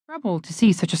troubled to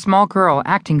see such a small girl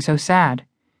acting so sad,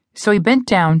 so he bent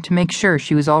down to make sure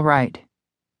she was all right.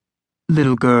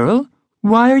 "Little girl,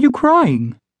 why are you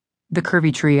crying?" the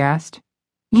curvy tree asked.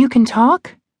 "You can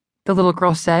talk?" the little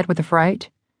girl said with a fright.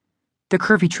 The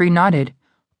curvy tree nodded.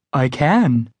 "I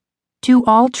can." "Do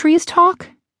all trees talk?"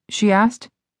 she asked.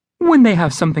 "When they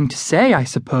have something to say, I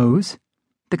suppose,"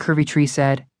 the curvy tree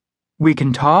said. "We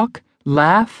can talk,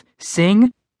 laugh,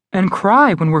 sing, and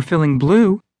cry when we're feeling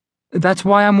blue. That's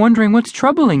why I'm wondering what's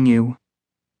troubling you."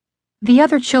 "The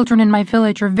other children in my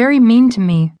village are very mean to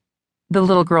me," the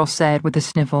little girl said with a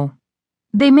sniffle.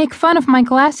 "They make fun of my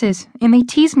glasses, and they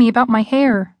tease me about my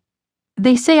hair.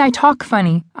 They say I talk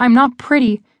funny, I'm not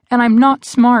pretty, and I'm not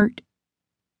smart."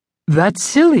 "That's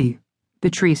silly," the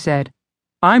tree said.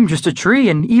 "I'm just a tree,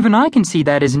 and even I can see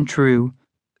that isn't true.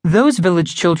 Those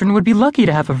village children would be lucky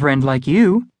to have a friend like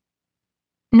you."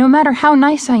 "No matter how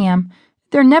nice I am,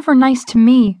 they're never nice to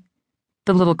me,"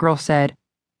 the little girl said.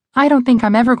 "I don't think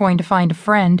I'm ever going to find a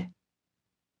friend."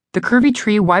 The curvy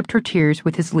tree wiped her tears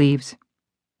with his leaves.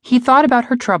 He thought about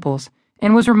her troubles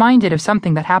and was reminded of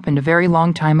something that happened a very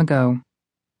long time ago.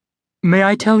 "May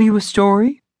I tell you a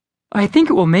story? I think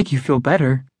it will make you feel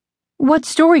better." "What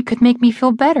story could make me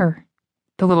feel better?"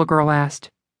 the little girl asked.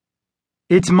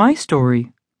 "It's my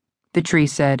story," the tree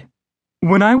said.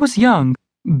 "When I was young,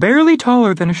 barely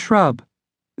taller than a shrub,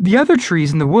 the other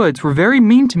trees in the woods were very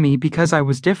mean to me because I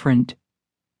was different.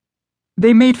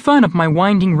 They made fun of my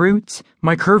winding roots,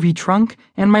 my curvy trunk,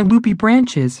 and my loopy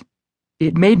branches.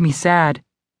 It made me sad,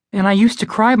 and I used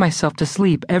to cry myself to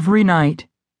sleep every night.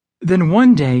 Then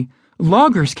one day,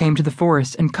 loggers came to the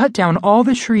forest and cut down all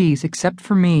the trees except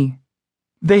for me.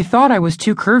 They thought I was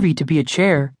too curvy to be a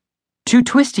chair, too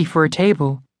twisty for a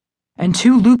table, and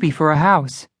too loopy for a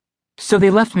house. So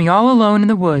they left me all alone in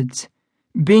the woods.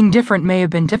 Being different may have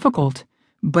been difficult,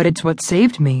 but it's what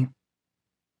saved me."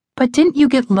 "But didn't you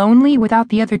get lonely without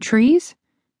the other trees?"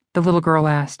 the little girl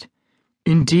asked.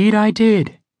 "Indeed I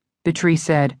did," the tree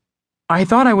said. "I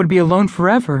thought I would be alone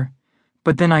forever,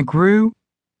 but then I grew,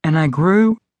 and I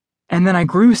grew, and then I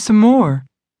grew some more.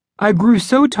 I grew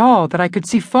so tall that I could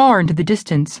see far into the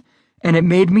distance, and it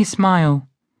made me smile."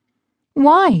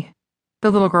 "Why?" the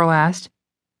little girl asked.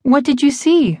 "What did you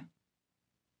see?"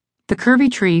 The curvy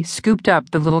tree scooped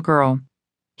up the little girl.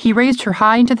 He raised her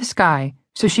high into the sky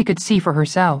so she could see for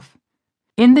herself.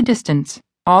 In the distance,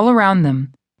 all around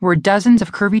them, were dozens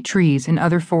of curvy trees in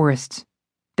other forests.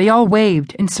 They all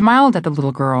waved and smiled at the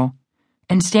little girl,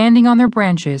 and standing on their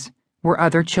branches were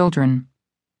other children.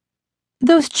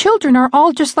 "Those children are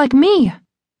all just like me,"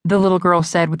 the little girl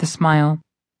said with a smile.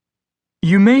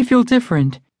 "You may feel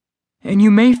different, and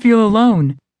you may feel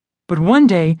alone, but one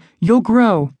day you'll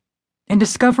grow and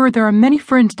discover there are many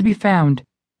friends to be found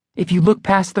if you look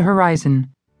past the horizon,"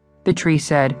 the tree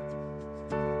said.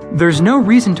 "There's no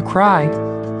reason to cry,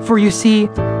 for you see,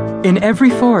 in every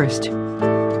forest,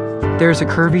 there's a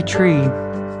curvy tree."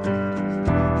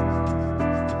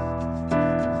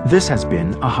 This has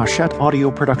been a Hachette audio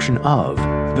production of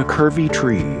The Curvy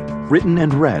Tree, written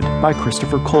and read by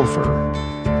Christopher Colfer.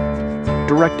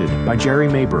 Directed by Jerry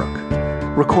Maybrook.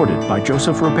 Recorded by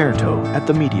Joseph Roberto at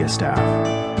the media staff.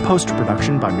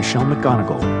 Post-production by Michelle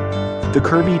McGonigal. The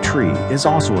Curvy Tree is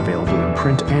also available in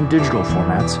print and digital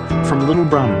formats from Little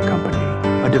Brown & Company,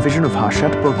 a division of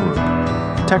Hachette Book Group.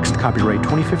 Text copyright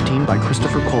 2015 by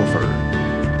Christopher Colfer.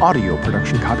 Audio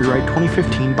production copyright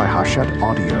 2015 by Hachette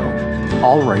Audio.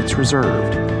 All rights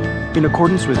reserved. In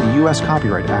accordance with the U.S.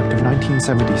 Copyright Act of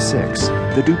 1976,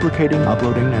 the duplicating,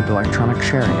 uploading, and electronic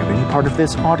sharing of any part of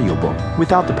this audiobook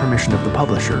without the permission of the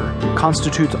publisher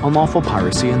constitutes unlawful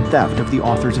piracy and theft of the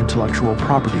author's intellectual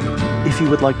property. If you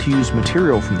would like to use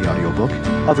material from the audiobook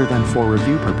other than for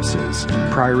review purposes,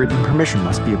 prior written permission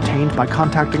must be obtained by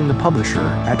contacting the publisher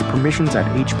at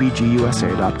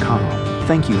permissions@hbgusa.com.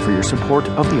 Thank you for your support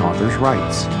of the author's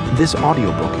rights. This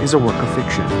audiobook is a work of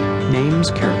fiction.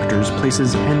 Names, characters,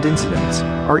 places, and incidents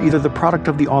are either the product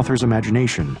of the author's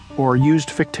imagination or used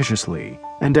fictitiously,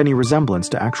 and any resemblance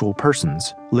to actual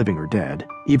persons, living or dead,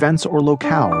 events or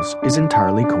locales is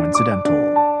entirely coincidental.